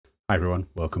Hi everyone,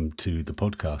 welcome to the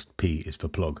podcast. P is for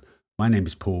Plog. My name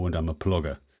is Paul and I'm a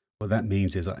plogger. What that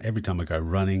means is that every time I go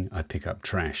running, I pick up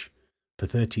trash. For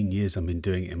 13 years I've been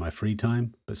doing it in my free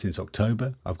time, but since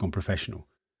October I've gone professional.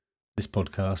 This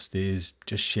podcast is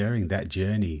just sharing that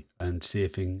journey and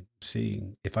seeing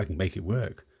if I can make it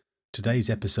work. Today's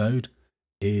episode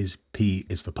is P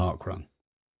is for Parkrun.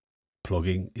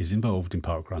 Plogging is involved in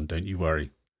parkrun, don't you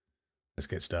worry. Let's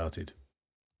get started.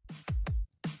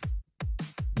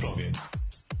 Plug it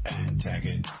and tag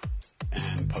it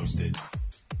and post it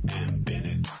and bin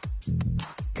it.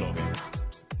 Plug it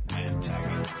and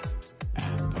tag it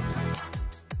and post it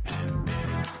and bin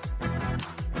it.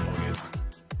 Plug it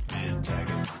and tag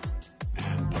it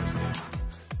and post it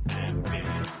and bin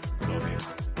it. Plug it,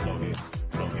 plug it,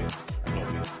 plug it,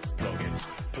 plug it, plug it,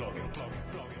 plug it, plug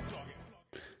it, plug it, plug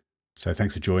it. So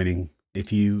thanks for joining.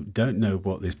 If you don't know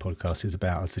what this podcast is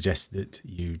about, I suggest that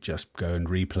you just go and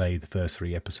replay the first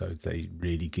 3 episodes. They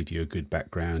really give you a good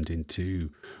background into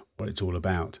what it's all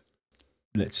about.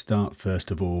 Let's start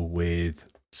first of all with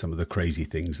some of the crazy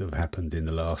things that have happened in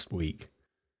the last week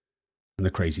and the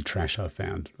crazy trash I've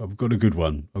found. I've got a good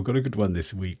one.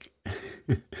 This week.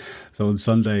 So on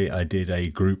Sunday, I did a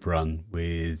group run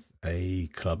with a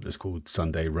club that's called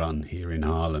Sunday Run here in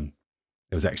Harlem.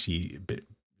 It was actually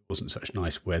wasn't such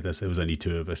nice weather, so there was only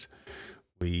 2 of us.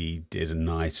 We did a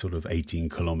nice sort of 18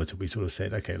 kilometer. We sort of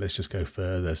said, okay, let's just go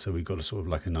further. So we got a sort of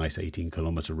like a nice 18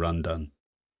 kilometer run done.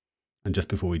 And just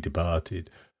before we departed,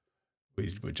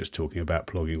 we were just talking about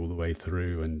plogging all the way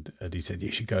through. And he said,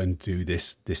 you should go and do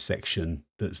this section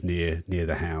that's near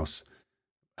the house.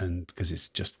 And because it's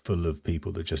just full of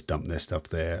people that just dump their stuff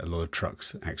there. A lot of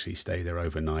trucks actually stay there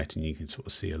overnight, and you can sort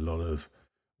of see a lot of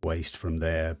waste from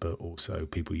there, but also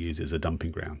people use it as a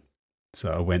dumping ground. So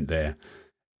I went there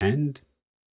and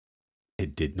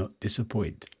it did not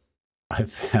disappoint. I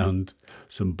found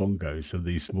some bongos, some of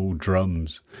these small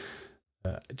drums,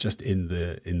 just in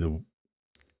the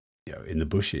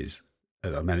bushes,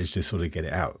 and I managed to sort of get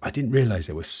it out. I didn't realize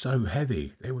they were so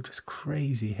heavy. They were just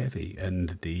crazy heavy,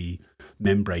 and the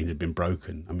membrane had been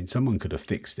broken. I mean, someone could have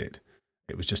fixed it.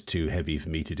 It was just too heavy for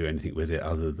me to do anything with it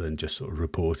other than just sort of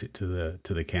report it to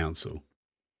the council.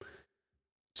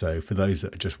 So for those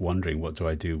that are just wondering, what do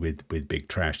I do with big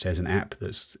trash? There's an app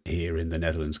that's here in the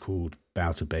Netherlands called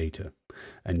Bouter Beta.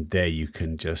 And there you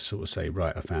can just sort of say,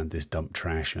 right, I found this dump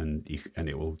trash, and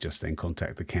it will just then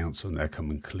contact the council and they'll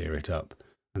come and clear it up.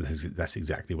 And that's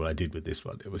exactly what I did with this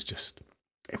one. It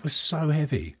was so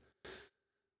heavy.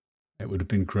 It would have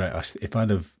been great. If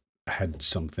I'd have had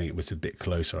something, it was a bit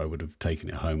closer, I would have taken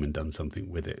it home and done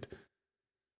something with it.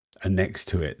 And next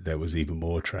to it, there was even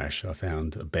more trash. I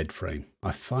found a bed frame.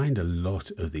 I find a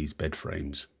lot of these bed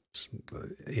frames.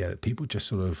 Yeah, people just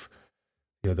sort of,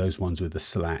 those ones with the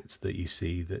slats that you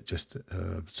see that just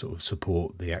sort of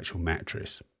support the actual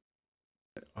mattress.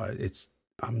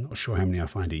 I'm not sure how many I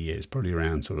find a year. It's probably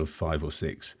around sort of 5 or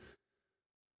 6.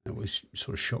 It always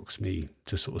sort of shocks me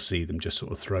to sort of see them just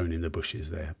sort of thrown in the bushes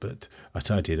there. But I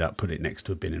tidy it up, put it next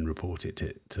to a bin, and report it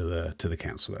to the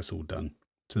council. That's all done.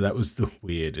 So that was the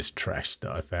weirdest trash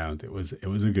that I found. It was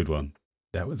a good one.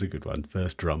 That was a good one.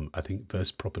 First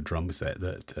proper drum set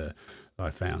that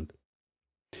I found.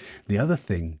 The other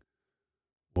thing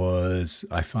was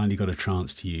I finally got a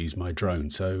chance to use my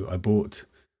drone. So I bought,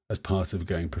 as part of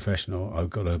going professional, I've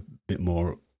got a bit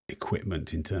more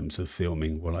equipment in terms of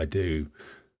filming what I do,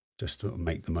 just to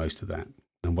make the most of that.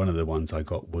 And one of the ones I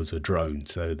got was a drone,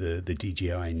 so the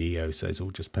DJI Neo. So it's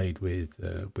all just paid with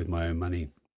my own money.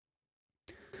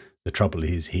 The trouble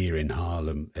is, here in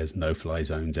Harlem, there's no-fly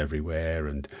zones everywhere,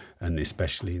 and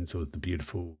especially in sort of the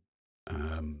beautiful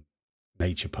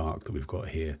nature park that we've got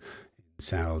here in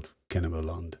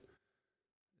Zuid-Kennemerland.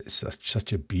 It's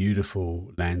such a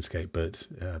beautiful landscape, but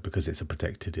because it's a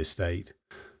protected estate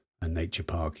and nature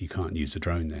park, you can't use a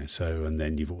drone there. So, and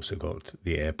then you've also got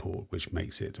the airport, which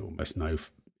makes it almost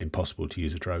impossible to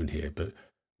use a drone here. But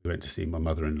we went to see my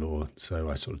mother-in-law, so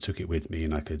I sort of took it with me,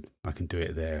 and I can do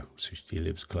it there. So she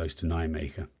lives close to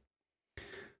Nijmegen,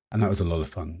 and that was a lot of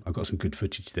fun. I got some good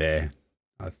footage there.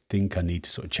 I think I need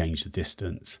to sort of change the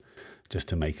distance just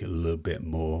to make it a little bit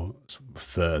more sort of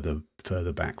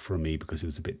further back from me, because it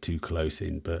was a bit too close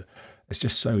in. But it's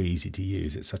just so easy to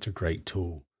use. It's such a great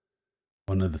tool.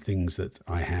 One of the things that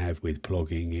I have with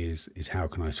plogging is how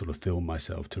can I sort of film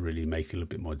myself to really make it a little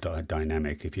bit more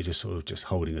dynamic. If you're just sort of just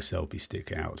holding a selfie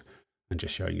stick out and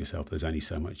just showing yourself, there's only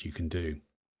so much you can do.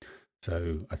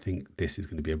 So I think this is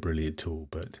going to be a brilliant tool,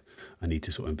 but I need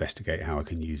to sort of investigate how I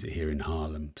can use it here in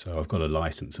Harlem. So I've got a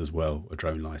license as well, a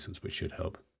drone license, which should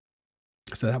help.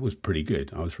 So that was pretty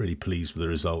good. I was really pleased with the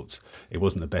results. It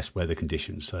wasn't the best weather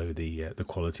conditions, so the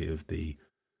quality of the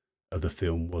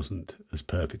film wasn't as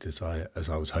perfect as I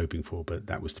was hoping for, but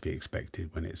that was to be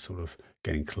expected when it's sort of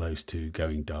getting close to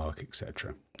going dark,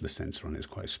 etc. The sensor on it is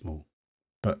quite small.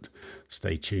 But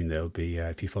stay tuned. There'll be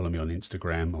if you follow me on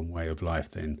Instagram on Way of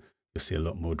Life, then you'll see a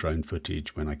lot more drone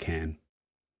footage when I can.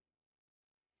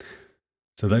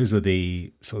 So those were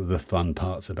the sort of the fun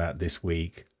parts about this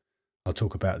week. I'll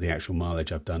talk about the actual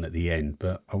mileage I've done at the end,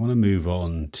 but I want to move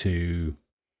on to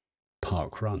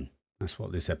Park Run. That's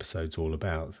what this episode's all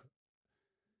about.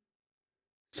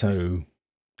 So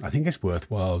I think it's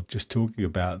worthwhile just talking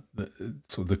about the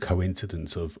sort of the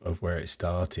coincidence of where it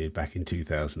started back in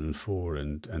 2004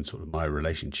 and sort of my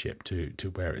relationship to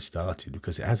where it started,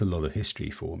 because it has a lot of history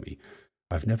for me.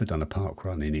 I've never done a park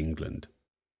run in England.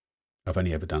 I've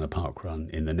only ever done a park run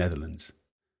in the Netherlands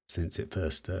since it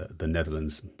first, the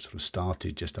Netherlands sort of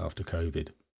started just after COVID.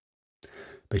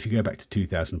 But if you go back to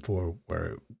 2004,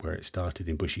 where it started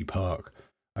in Bushy Park,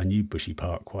 I knew Bushy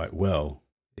Park quite well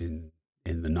in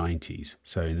the 90s.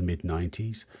 So in the mid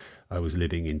 90s, I was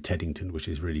living in Teddington, which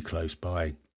is really close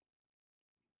by.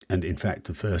 And in fact,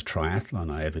 the first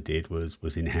triathlon I ever did was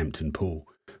in Hampton Pool.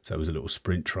 So it was a little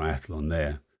sprint triathlon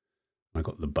there. I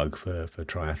got the bug for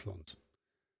triathlons.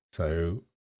 So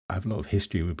I have a lot of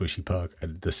history with Bushy Park.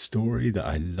 And the story that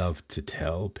I love to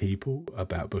tell people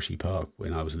about Bushy Park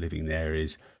when I was living there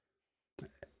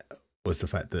was the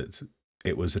fact that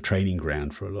it was a training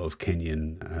ground for a lot of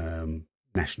Kenyan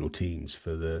national teams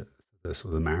for the sort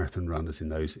of the marathon runners in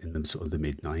the sort of the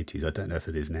mid 90s. I don't know if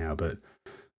it is now, but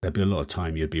there'd be a lot of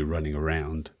time you'd be running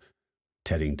around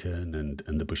Teddington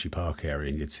and the Bushy Park area,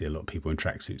 and you'd see a lot of people in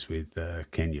tracksuits with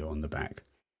Kenya on the back.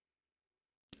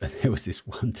 And there was this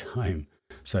one time.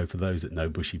 So for those that know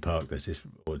Bushy Park, there's this,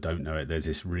 or don't know it, there's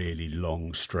this really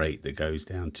long straight that goes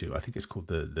down to, I think it's called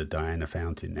the Diana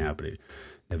Fountain now, but it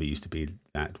never used to be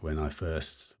that when I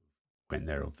first went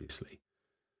there, obviously.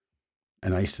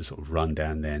 And I used to sort of run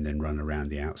down there and then run around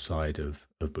the outside of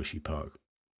Bushy Park.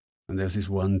 And there was this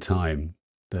one time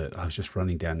that I was just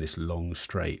running down this long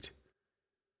straight,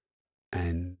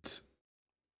 and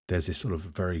there's this sort of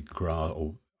very grass,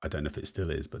 or I don't know if it still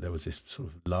is, but there was this sort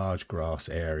of large grass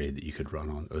area that you could run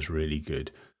on. It was really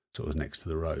good, sort of next to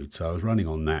the road. So I was running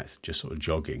on that, just sort of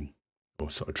jogging, or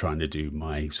sort of trying to do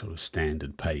my sort of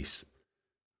standard pace,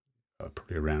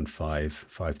 probably around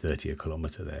 5:30 a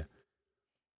kilometre there.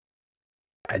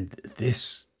 And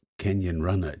this Kenyan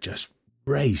runner just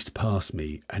raced past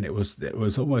me, and it was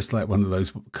almost like one of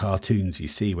those cartoons you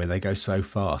see when they go so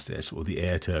fast, there's sort of the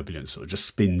air turbulence sort of just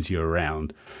spins you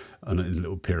around on a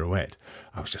little pirouette.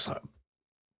 I was just like,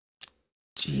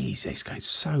 geez, he's going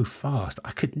so fast.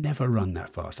 I could never run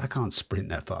that fast. I can't sprint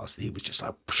that fast. He was just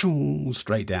like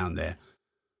straight down there.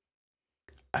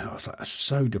 And I was like,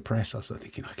 so depressed. I was like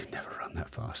thinking, I can never run that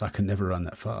fast. I can never run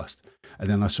that fast. And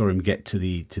then I saw him get to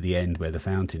the end where the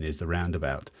fountain is, the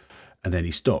roundabout. And then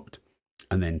he stopped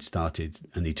and then started,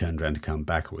 and he turned around to come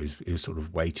back, or he was sort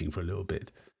of waiting for a little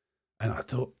bit. And I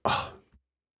thought, oh,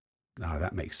 no,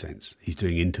 that makes sense. He's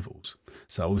doing intervals.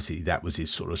 So obviously that was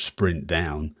his sort of sprint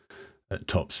down at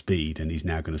top speed, and he's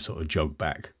now going to sort of jog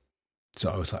back.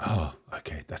 So I was like, oh,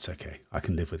 okay, that's okay. I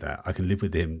can live with that. I can live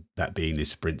with him, that being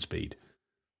his sprint speed.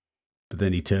 But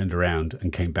then he turned around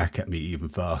and came back at me even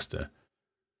faster.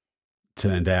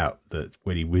 Turned out that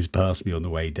when he whizzed past me on the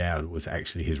way down was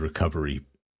actually his recovery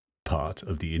part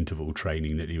of the interval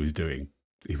training that he was doing.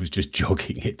 He was just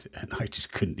jogging it, and I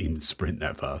just couldn't even sprint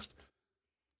that fast.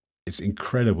 It's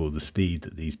incredible the speed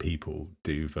that these people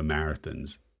do for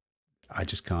marathons. I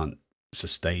just can't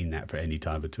sustain that for any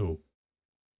time at all.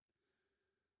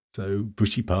 So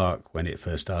Bushy Park, when it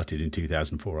first started in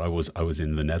 2004, I was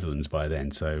in the Netherlands by then,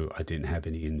 so I didn't have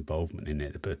any involvement in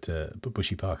it. But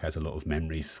Bushy Park has a lot of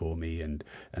memories for me, and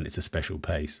it's a special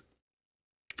place.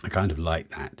 I kind of like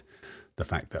that, the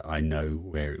fact that I know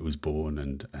where it was born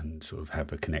and sort of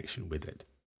have a connection with it.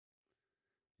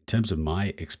 In terms of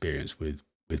my experience with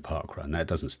parkrun, that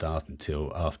doesn't start until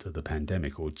after the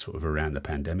pandemic, or sort of around the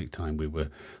pandemic time. I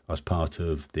was part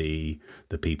of the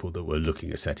people that were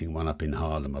looking at setting one up in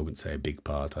Harlem. I wouldn't say a big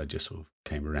part. I just sort of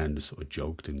came around and sort of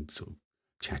jogged and sort of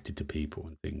chatted to people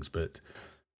and things. But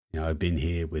I've been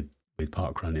here with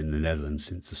parkrun in the Netherlands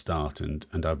since the start, and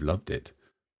I've loved it.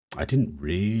 I didn't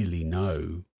really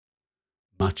know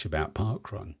much about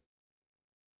parkrun.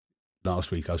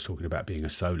 Last week I was talking about being a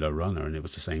solo runner, and it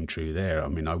was the same true there. I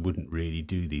mean, I wouldn't really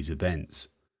do these events.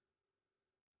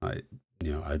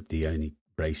 The only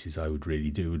races I would really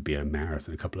do would be a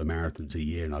marathon, a couple of marathons a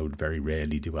year, and I would very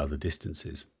rarely do other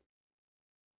distances.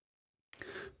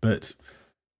 But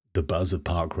the buzz of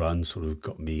parkrun sort of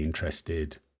got me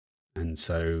interested, and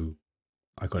so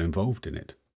I got involved in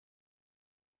it.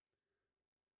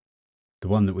 The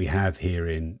one that we have here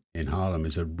in Harlem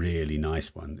is a really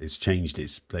nice one. It's changed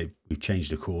we've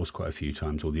changed the course quite a few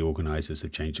times, or the organisers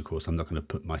have changed the course. I'm not going to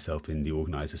put myself in the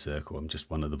organiser circle. I'm just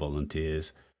one of the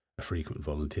volunteers, a frequent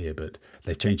volunteer, but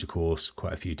they've changed the course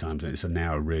quite a few times, and it's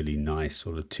now a really nice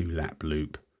sort of 2-lap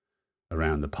loop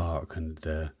around the park. And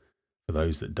for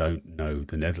those that don't know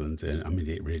the Netherlands, I mean,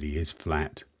 it really is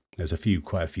flat. There's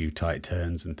quite a few tight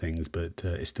turns and things, but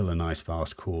it's still a nice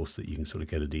fast course that you can sort of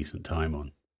get a decent time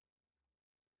on.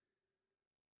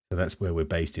 So that's where we're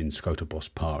based, in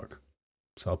Schoterbos Park.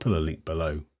 So I'll put a link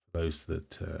below for those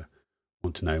that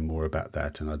want to know more about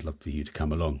that, and I'd love for you to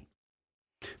come along.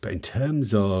 But in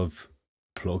terms of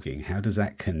plogging, how does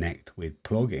that connect with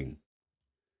plogging?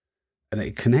 And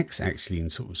it connects actually in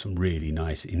sort of some really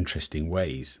nice, interesting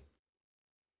ways.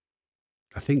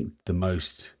 I think the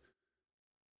most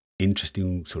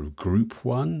interesting sort of group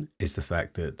one is the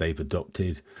fact that they've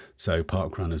adopted, so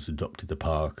Parkrun has adopted the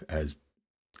park as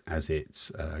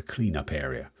its cleanup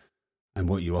area. And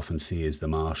what you often see is the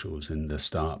marshals in the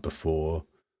start before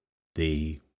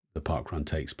the parkrun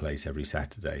takes place every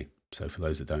Saturday. So for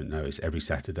those that don't know, it's every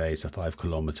Saturday. It's a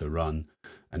 5-kilometer run,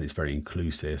 and it's very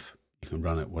inclusive. You can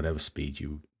run at whatever speed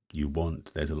you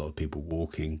want. There's a lot of people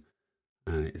walking,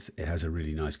 and it has a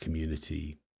really nice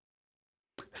community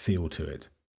feel to it.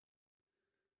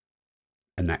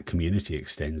 And that community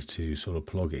extends to sort of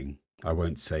plogging. I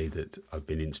won't say that I've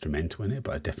been instrumental in it,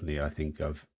 but I think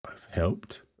I've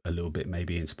helped a little bit,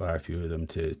 maybe inspire a few of them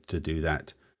to do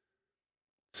that.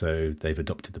 So they've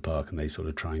adopted the park, and they sort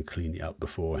of try and clean it up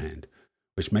beforehand,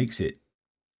 which makes it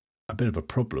a bit of a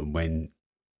problem when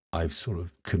I've sort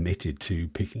of committed to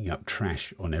picking up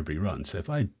trash on every run. So if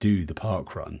I do the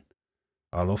park run,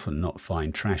 I'll often not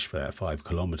find trash for that 5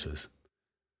 kilometers.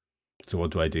 So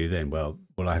what do I do then? Well,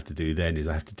 what I have to do then is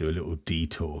I have to do a little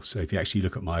detour. So if you actually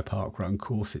look at my parkrun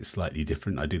course, it's slightly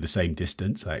different. I do the same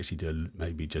distance. I actually do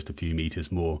maybe just a few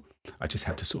meters more. I just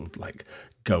have to sort of like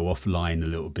go offline a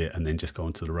little bit and then just go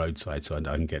onto the roadside so I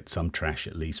can get some trash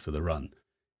at least for the run.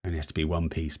 And it has to be one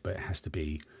piece, but it has to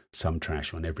be some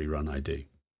trash on every run I do.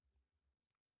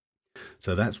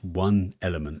 So that's one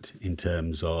element in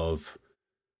terms of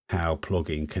how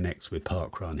plogging connects with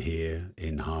parkrun here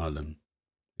in Harlem,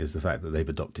 is the fact that they've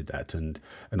adopted that, and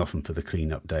often for the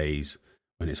cleanup days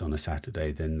when it's on a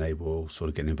Saturday, then they will sort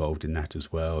of get involved in that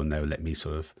as well, and they'll let me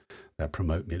sort of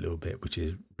promote me a little bit, which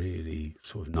is really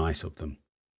sort of nice of them.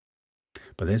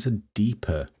 But there's a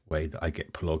deeper way that I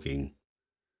get plogging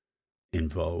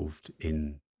involved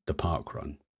in the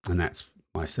parkrun, and that's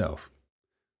myself.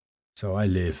 So I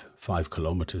live 5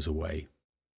 kilometers away,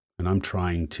 and I'm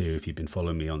trying to, if you've been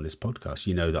following me on this podcast,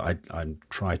 you know that I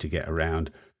try to get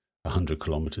around 100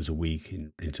 kilometers a week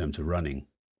in terms of running.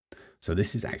 So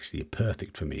this is actually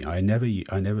perfect for me. I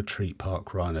never treat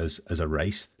parkrun as a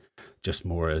race, just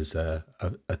more as a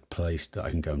place that I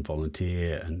can go and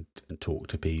volunteer and talk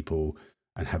to people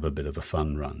and have a bit of a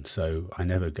fun run. So I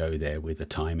never go there with a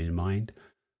time in mind.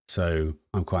 So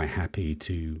I'm quite happy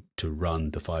to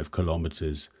run the 5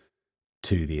 kilometers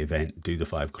to the event, do the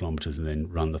 5 kilometers, and then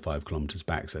run the 5 kilometers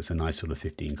back. So it's a nice sort of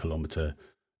 15-kilometer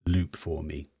loop for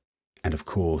me. And of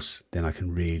course, then I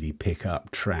can really pick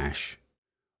up trash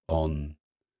on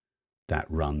that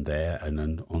run there and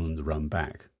then on the run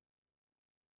back.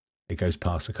 It goes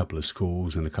past a couple of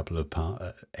schools and a couple of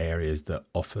areas that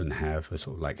often have a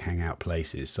sort of like hangout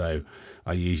places. So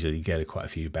I usually get quite a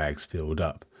few bags filled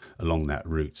up along that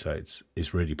route. So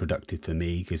it's really productive for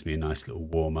me, gives me a nice little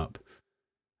warm up.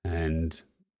 And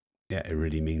yeah, it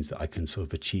really means that I can sort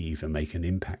of achieve and make an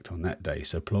impact on that day.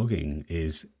 So plogging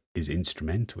is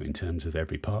instrumental in terms of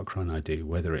every parkrun I do,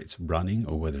 whether it's running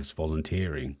or whether it's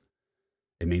volunteering.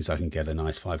 It means I can get a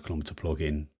nice 5-kilometer plog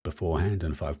in beforehand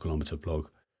and a 5-kilometer plog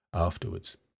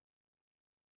afterwards.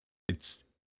 It's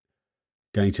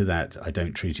going to that, I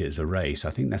don't treat it as a race.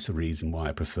 I think that's the reason why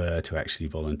I prefer to actually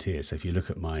volunteer. So if you look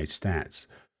at my stats,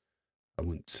 I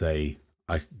wouldn't say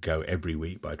I go every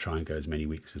week, but I try and go as many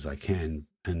weeks as I can.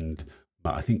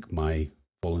 But I think my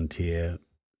volunteer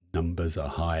numbers are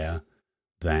higher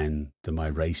than my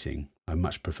racing. I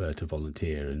much prefer to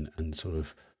volunteer and sort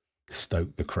of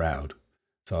stoke the crowd.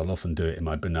 So I'll often do it in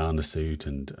my banana suit,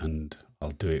 and I'll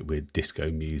do it with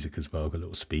disco music as well, got a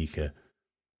little speaker.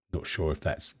 Not sure if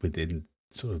that's within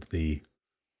sort of the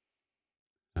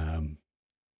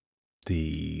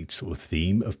sort of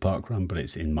theme of parkrun, but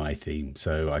it's in my theme.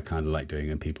 So I kind of like doing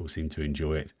it, and people seem to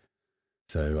enjoy it.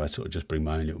 So I sort of just bring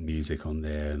my own little music on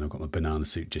there, and I've got my banana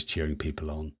suit just cheering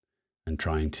people on and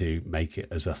trying to make it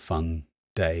as a fun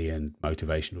day and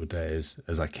motivational day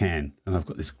as I can. And I've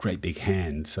got this great big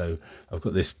hand. So I've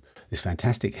got this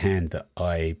fantastic hand that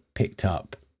I picked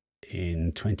up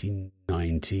in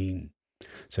 2019.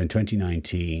 So in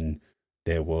 2019,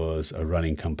 there was a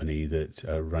running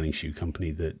shoe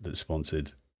company that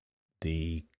sponsored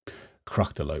the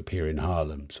Krachterloop here in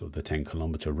Haarlem, sort of the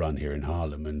 10-kilometer run here in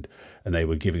Haarlem, and they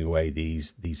were giving away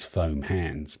these foam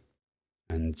hands.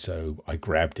 And so I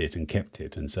grabbed it and kept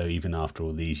it. And so even after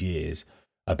all these years,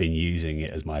 I've been using it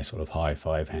as my sort of high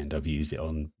five hand. I've used it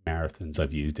on marathons.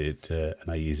 I've used it, and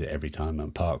I use it every time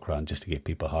on parkrun just to give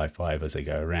people a high five as they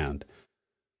go around.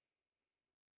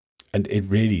 And it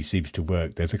really seems to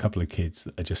work. There's a couple of kids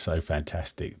that are just so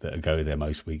fantastic that go there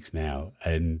most weeks now.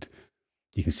 And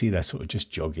you can see they're sort of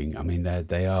just jogging. I mean,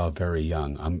 they are very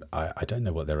young. I don't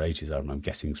know what their ages are. I'm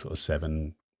guessing sort of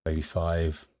 7, maybe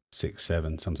 5, 6,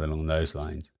 7, something along those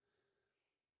lines.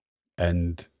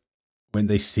 And when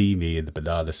they see me in the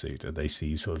banana suit and they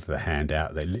see sort of the hand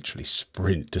out, they literally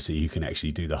sprint to see who can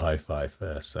actually do the high five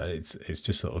first. So it's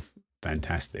just sort of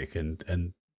fantastic,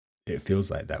 and it feels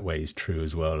like that way is true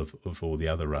as well of all the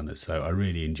other runners. So I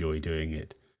really enjoy doing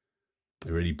it.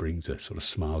 It really brings a sort of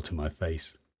smile to my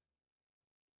face.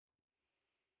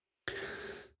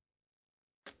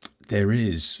 There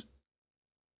is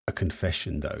a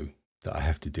confession though that I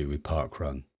have to do with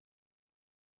parkrun.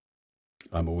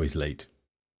 I'm always late.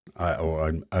 Or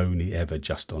I'm only ever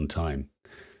just on time.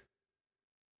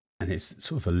 And it's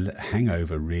sort of a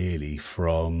hangover really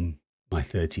from my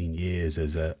 13 years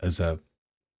as a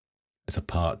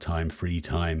part-time,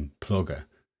 free-time plogger.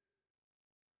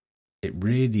 It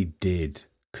really did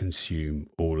consume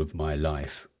all of my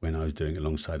life when I was doing it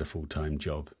alongside a full-time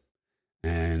job.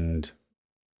 And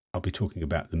I'll be talking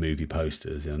about the movie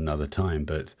posters in another time,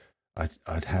 but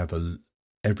I'd have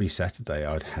every Saturday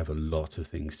I'd have a lot of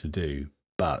things to do.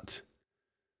 But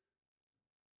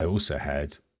I also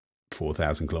had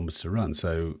 4,000 kilometers to run.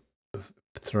 So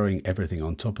throwing everything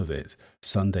on top of it,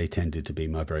 Sunday tended to be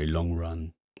my very long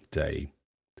run day.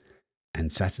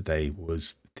 And Saturday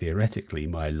was theoretically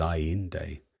my lie-in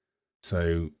day.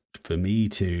 So for me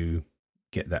to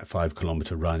get that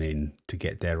 5-kilometer run in, to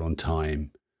get there on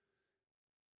time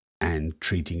and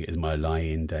treating it as my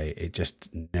lie-in day, it just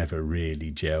never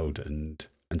really gelled. And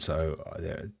so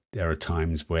there are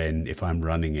times when if I'm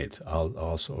running it,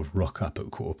 I'll sort of rock up at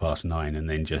 9:15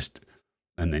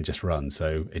 and then just run.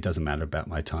 So it doesn't matter about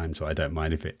my time. So I don't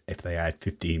mind if they add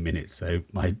 15 minutes. So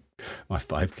my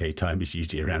 5K time is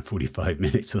usually around 45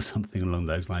 minutes or something along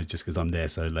those lines, just because I'm there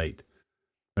so late.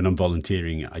 When I'm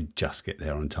volunteering, I just get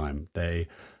there on time. They're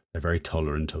very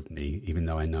tolerant of me, even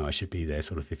though I know I should be there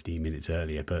sort of 15 minutes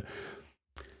earlier. But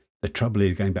the trouble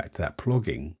is, going back to that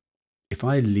plogging, if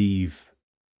I leave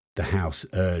the house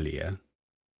earlier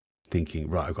thinking,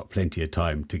 right, I've got plenty of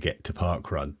time to get to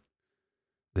parkrun,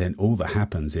 then all that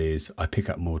happens is I pick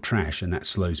up more trash and that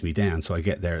slows me down, so I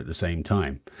get there at the same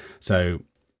time. So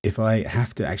if I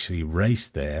have to actually race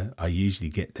there, I usually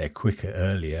get there quicker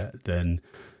earlier than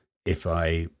if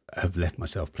I have left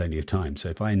myself plenty of time. So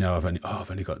if I know I've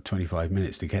only got 25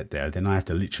 minutes to get there, then I have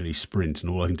to literally sprint,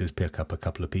 and all I can do is pick up a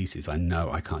couple of pieces. I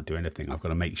know I can't do anything. I've got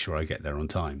to make sure I get there on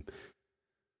time.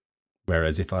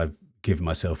 Whereas if I've given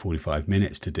myself 45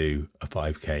 minutes to do a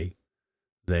 5K,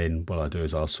 then what I'll do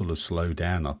is I'll sort of slow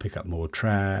down. I'll pick up more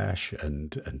trash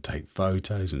and take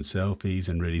photos and selfies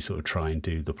and really sort of try and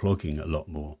do the plogging a lot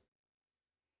more.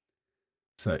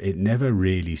 So it never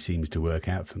really seems to work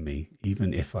out for me.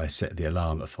 Even if I set the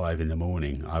alarm at 5 in the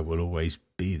morning, I will always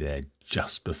be there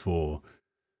just before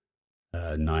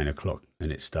 9 o'clock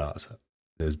and it starts.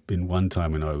 There's been one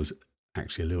time when I was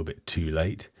actually a little bit too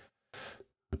late.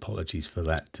 Apologies for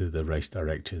that to the race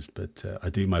directors, but I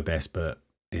do my best. But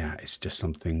yeah, it's just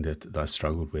something that I've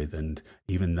struggled with. And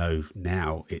even though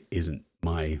now it isn't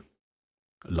my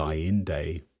lie-in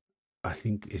day, I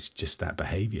think it's just that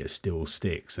behavior still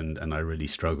sticks, and I really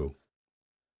struggle.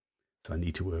 So I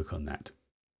need to work on that.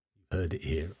 You've heard it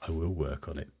here. I will work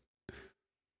on it.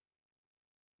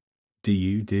 Do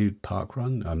you do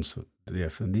parkrun? Yeah,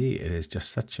 for me, it is just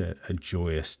such a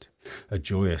joyous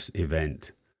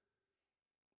event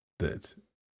that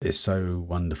is so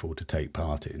wonderful to take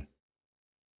part in.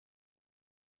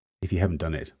 If you haven't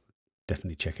done it,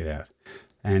 definitely check it out.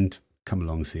 And come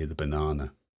along and see the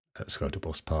banana at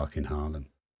Schoterbos Park in Haarlem.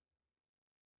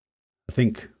 I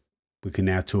think we can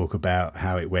now talk about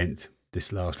how it went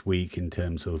this last week in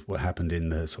terms of what happened in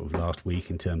the sort of last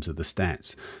week in terms of the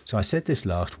stats. So I said this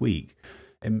last week,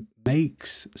 it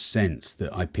makes sense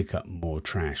that I pick up more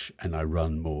trash and I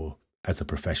run more as a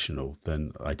professional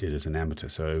than I did as an amateur.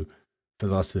 So for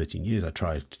the last 13 years,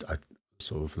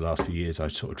 the last few years, I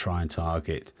sort of try and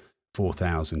target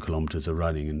 4,000 kilometers of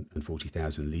running and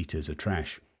 40,000 liters of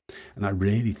trash. And I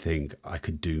really think I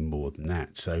could do more than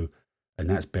that. So, and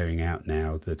that's bearing out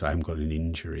now that I haven't got an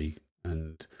injury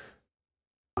and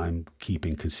I'm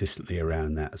keeping consistently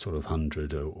around that sort of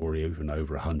 100 or even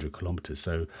over 100 kilometers.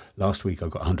 So last week I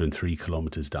got 103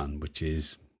 kilometers done, which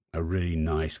is a really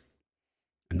nice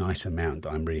amount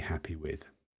that I'm really happy with.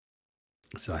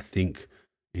 So I think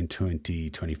in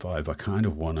 2025, I kind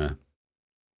of want to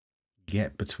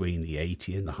get between the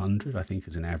 80 and the 100, I think,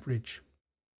 as an average.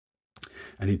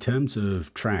 And in terms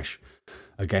of trash,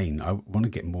 again, I want to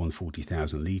get more than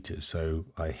 40,000 litres. So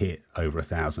I hit over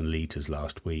 1,000 litres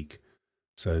last week.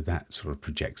 So that sort of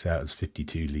projects out as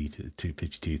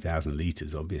 52,000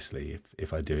 litres, obviously,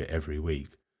 if I do it every week.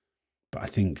 But I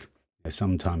think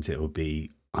sometimes it will be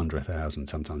under 1,000,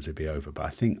 sometimes it'll be over. But I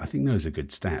think those are good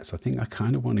stats. I think I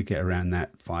kind of want to get around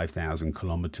that 5,000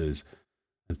 kilometres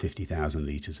and 50,000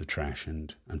 litres of trash.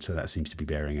 And so that seems to be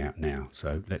bearing out now.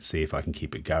 So let's see if I can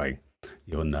keep it going.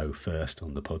 You'll know first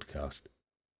on the podcast.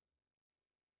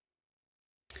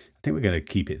 I think we're going to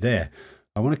keep it there.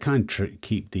 I want to kind of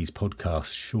keep these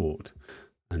podcasts short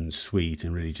and sweet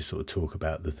and really just sort of talk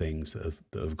about the things that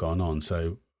have gone on.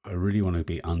 So I really want to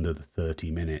be under the 30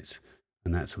 minutes,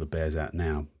 and that sort of bears out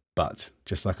now. But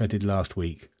just like I did last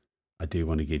week, I do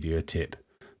want to give you a tip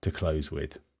to close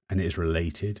with, and it is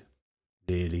related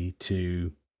really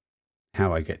to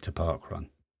how I get to parkrun.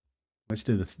 Let's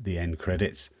do the end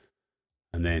credits,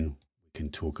 and then we can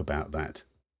talk about that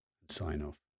and sign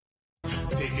off.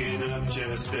 Picking up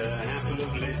just a handful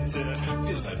of litter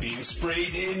feels like being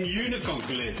sprayed in unicorn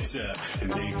glitter.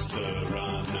 It makes the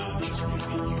run not just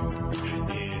really you.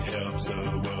 It helps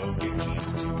the world get clean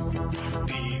too.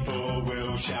 People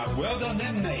will shout, "Well done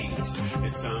then, mate."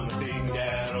 It's something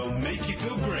that'll make you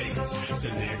feel great. So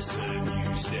next time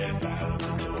you step out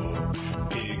of the door,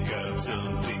 pick up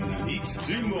something that needs to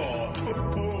do more.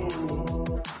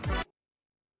 Oh.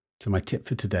 So my tip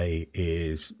for today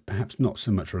is perhaps not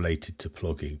so much related to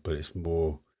plogging, but it's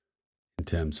more in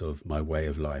terms of my way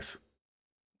of life.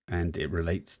 And it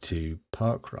relates to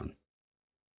parkrun.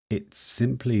 It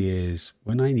simply is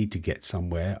when I need to get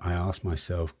somewhere, I ask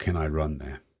myself, can I run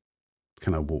there?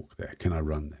 Can I walk there? Can I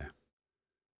run there?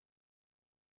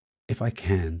 If I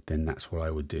can, then that's what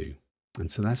I would do.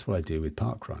 And so that's what I do with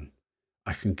parkrun.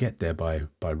 I can get there by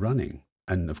running.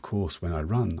 And of course, when I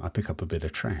run, I pick up a bit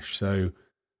of trash. So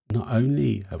not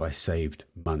only have I saved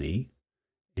money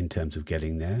in terms of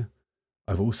getting there,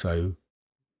 I've also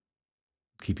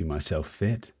keeping myself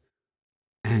fit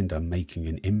and I'm making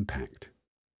an impact.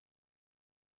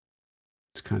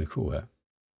 It's kind of cool, that.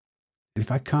 And if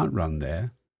I can't run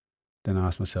there, then I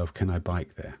ask myself, can I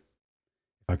bike there?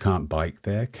 If I can't bike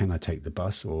there, can I take the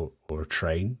bus or a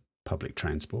train, public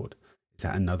transport? Is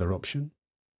that another option?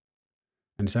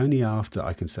 And it's only after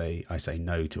I say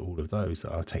no to all of those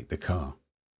that I'll take the car.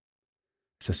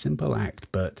 It's a simple act,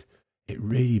 but it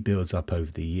really builds up over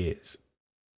the years.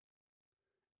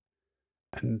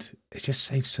 And it just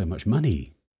saves so much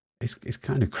money. It's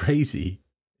kind of crazy.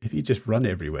 If you just run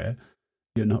everywhere,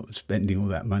 you're not spending all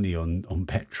that money on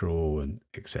petrol and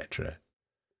etc.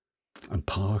 and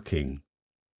parking.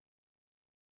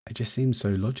 It just seems so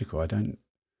logical. But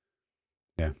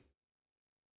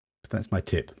that's my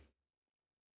tip.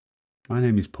 My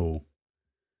name is Paul.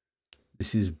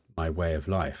 This is my way of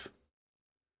life.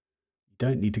 You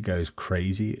don't need to go as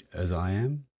crazy as I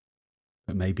am,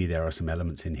 but maybe there are some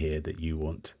elements in here that you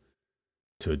want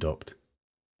to adopt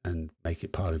and make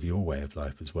it part of your way of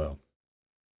life as well.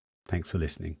 Thanks for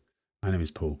listening. My name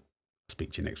is Paul. I'll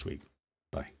speak to you next week.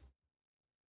 Bye.